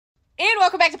And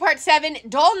welcome back to part 7,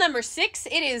 doll number 6.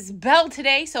 It is Belle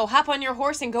today, so hop on your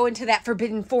horse and go into that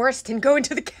forbidden forest and go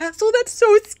into the castle. That's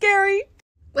so scary.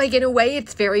 Like, in a way,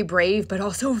 it's very brave, but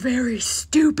also very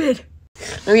stupid.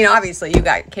 I mean, obviously, you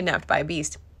got kidnapped by a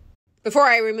beast. Before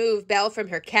I remove Belle from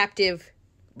her captive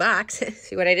box,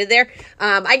 see what I did there?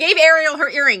 I gave Ariel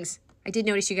her earrings. I did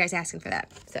notice you guys asking for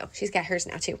that, so she's got hers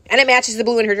now, too. And it matches the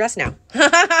blue in her dress now.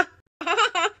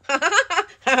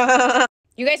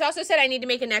 You guys also said I need to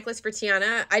make a necklace for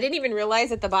Tiana. I didn't even realize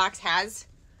that the box has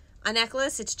a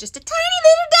necklace. It's just a tiny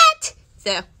little dot.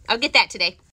 So I'll get that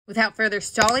today. Without further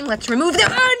stalling, let's remove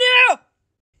them. Oh,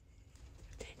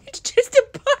 no! It's just a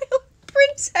pile of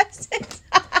princesses.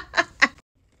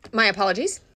 My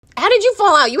apologies. How did you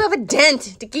fall out? You have a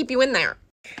dent to keep you in there.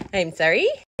 I'm sorry.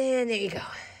 And there you go.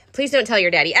 Please don't tell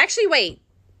your daddy. Actually, wait.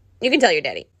 You can tell your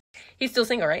daddy. He's still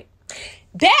single, right?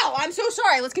 Belle, I'm so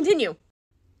sorry. Let's continue.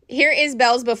 Here is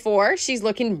Belle's before. She's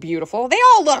looking beautiful. They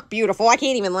all look beautiful. I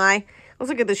can't even lie. Let's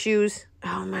look at the shoes.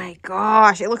 Oh my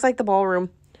gosh. It looks like the ballroom.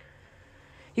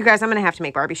 You guys, I'm going to have to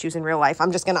make Barbie shoes in real life.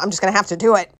 I'm just going to have to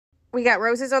do it. We got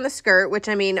roses on the skirt, which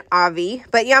I mean, obvi.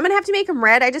 But yeah, I'm going to have to make them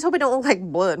red. I just hope it don't look like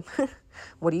blood.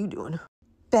 What are you doing?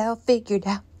 Belle figured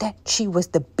out that she was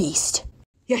the beast.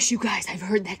 Yes, you guys, I've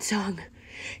heard that song.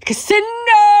 'Cause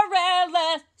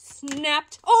Cinderella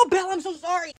snapped. Oh, Belle, I'm so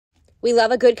sorry. We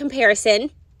love a good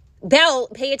comparison. Belle,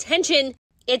 pay attention.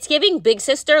 It's giving big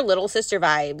sister, little sister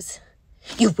vibes.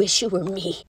 You wish you were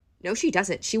me. No, she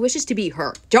doesn't. She wishes to be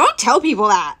her. Don't tell people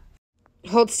that.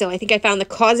 Hold still. I think I found the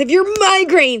cause of your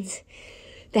migraines.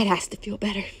 That has to feel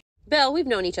better. Belle, we've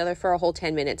known each other for a whole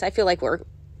 10 minutes. I feel like we're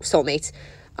soulmates.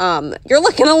 You're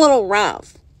looking a little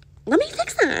rough. Let me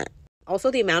fix that.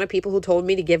 Also, the amount of people who told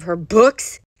me to give her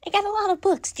books. I got a lot of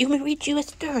books. Do you want me to read you a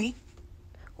story?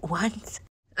 Once.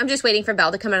 I'm just waiting for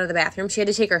Belle to come out of the bathroom. She had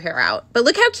to take her hair out. But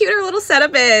look how cute her little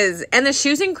setup is. And the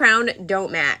shoes and crown don't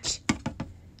match.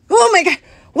 Oh my God.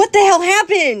 What the hell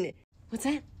happened? What's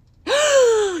that?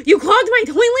 You clogged my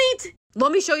toilet?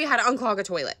 Let me show you how to unclog a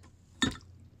toilet.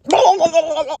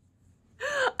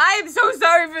 I am so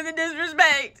sorry for the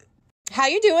disrespect. How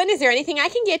you doing? Is there anything I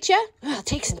can get you? I'll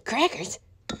take some crackers.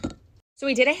 So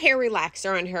we did a hair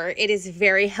relaxer on her. It is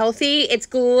very healthy. It's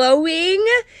glowing.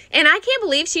 And I can't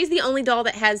believe she's the only doll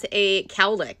that has a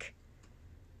cowlick.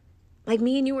 Like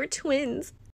me and you are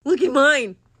twins. Look at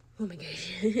mine. Oh my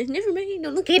gosh. Never mind.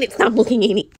 Don't look at it. Stop looking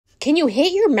at it. Can you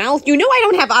hit your mouth? You know I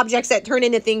don't have objects that turn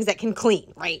into things that can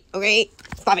clean, right? Okay?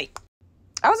 Stop it.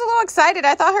 I was a little excited.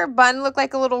 I thought her bun looked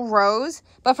like a little rose.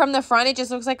 But from the front, it just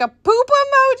looks like a poop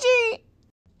emoji.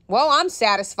 Well, I'm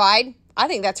satisfied. I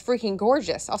think that's freaking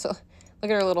gorgeous. Also, look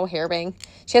at her little hairbang.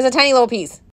 She has a tiny little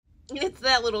piece. It's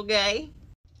that little guy.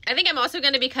 I think I'm also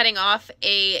going to be cutting off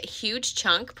a huge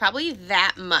chunk, probably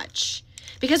that much.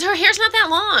 Because her hair's not that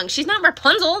long. She's not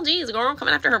Rapunzel. Jeez, girl,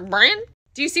 coming after her brand.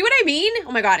 Do you see what I mean?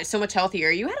 Oh my God, it's so much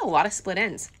healthier. You had a lot of split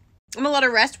ends. I'm going to let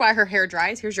her rest while her hair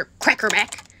dries. Here's your cracker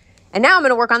back. And now I'm going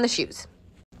to work on the shoes.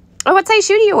 Oh, what size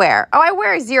shoe do you wear? Oh, I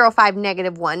wear a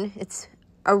 05-1. It's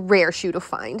a rare shoe to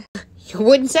find. You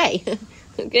wouldn't say.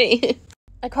 Okay.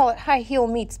 I call it high heel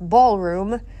meets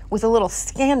ballroom with a little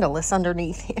scandalous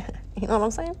underneath. You know what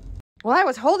I'm saying? Well, I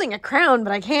was holding a crown,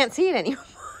 but I can't see it anymore.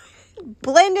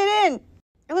 Blend it in.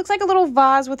 It looks like a little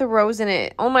vase with a rose in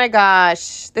it. Oh my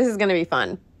gosh. This is going to be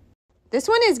fun. This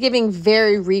one is giving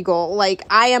very regal. Like,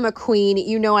 I am a queen.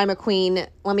 You know I'm a queen.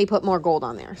 Let me put more gold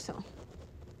on there. So,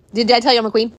 did I tell you I'm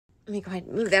a queen? Let me go ahead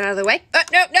and move that out of the way. Oh,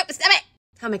 no, stop it.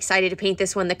 I'm excited to paint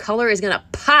this one. The color is going to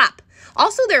pop.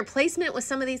 Also, their placement with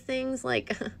some of these things,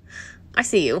 like, I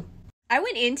see you. I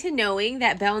went into knowing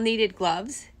that Belle needed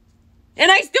gloves,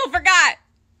 and I still forgot.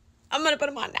 I'm going to put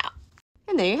them on now.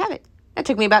 And there you have it. That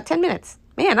took me about 10 minutes.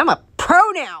 Man, I'm a pro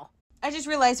now. I just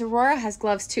realized Aurora has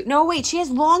gloves too. No, wait, she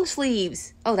has long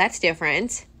sleeves. Oh, that's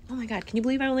different. Oh my God, can you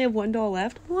believe I only have one doll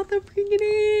left? What the freaking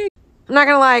heck? I'm not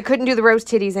gonna lie, I couldn't do the rose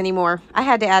titties anymore. I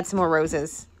had to add some more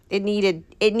roses. It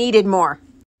needed more.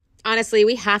 Honestly,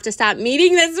 we have to stop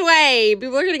meeting this way.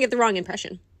 People are gonna get the wrong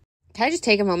impression. Can I just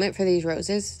take a moment for these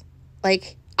roses?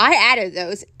 Like, I added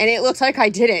those, and it looks like I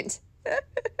didn't.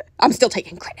 I'm still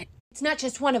taking credit. It's not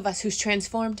just one of us who's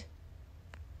transformed.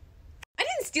 I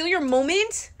didn't steal your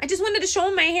moment. I just wanted to show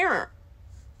him my hair.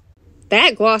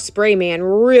 That gloss spray, man,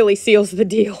 really seals the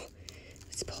deal.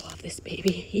 Let's pull off this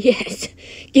baby. Yes.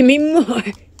 Give me more.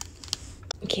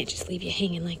 I can't just leave you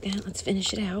hanging like that. Let's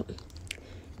finish it out.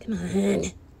 Come on.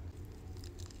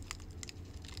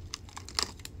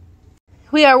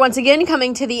 We are once again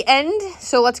coming to the end,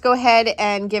 so let's go ahead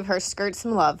and give her skirt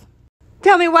some love.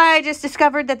 Tell me why I just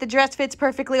discovered that the dress fits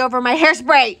perfectly over my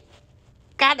hairspray.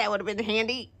 God, that would have been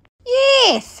handy.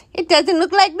 Yes, it doesn't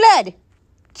look like blood.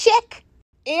 Check.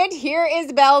 And here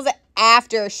is Belle's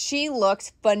after. She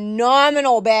looks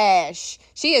phenomenal, Besh.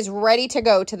 She is ready to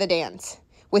go to the dance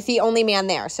with the only man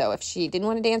there. So if she didn't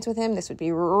want to dance with him, this would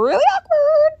be really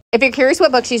awkward. If you're curious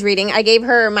what book she's reading, I gave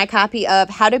her my copy of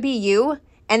How to Be You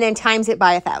and then times it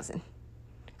by 1,000.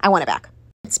 I want it back.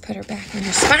 Let's put her back on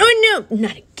her spine. Oh, no,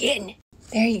 not again.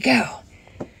 There you go.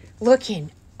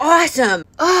 Looking awesome.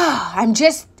 Oh, I'm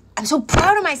so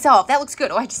proud of myself. That looks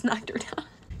good. Oh, I just knocked her down.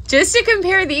 Just to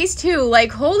compare these two,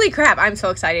 like, holy crap. I'm so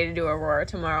excited to do Aurora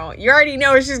tomorrow. You already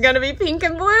know she's going to be pink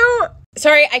and blue.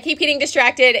 Sorry, I keep getting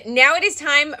distracted. Now it is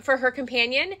time for her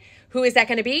companion. Who is that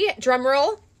going to be? Drum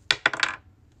roll.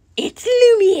 It's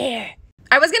Lumiere.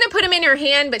 I was going to put him in her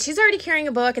hand, but she's already carrying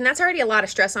a book, and that's already a lot of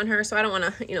stress on her, so I don't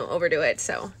want to, overdo it.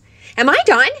 So, am I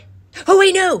done? Oh,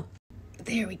 wait, no.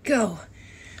 There we go.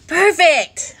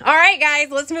 Perfect. All right, guys,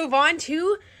 let's move on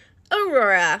to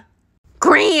Aurora.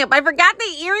 Cramp, I forgot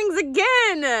the earrings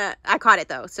again. I caught it,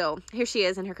 though, so here she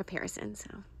is in her comparison. So,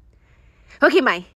 okay, my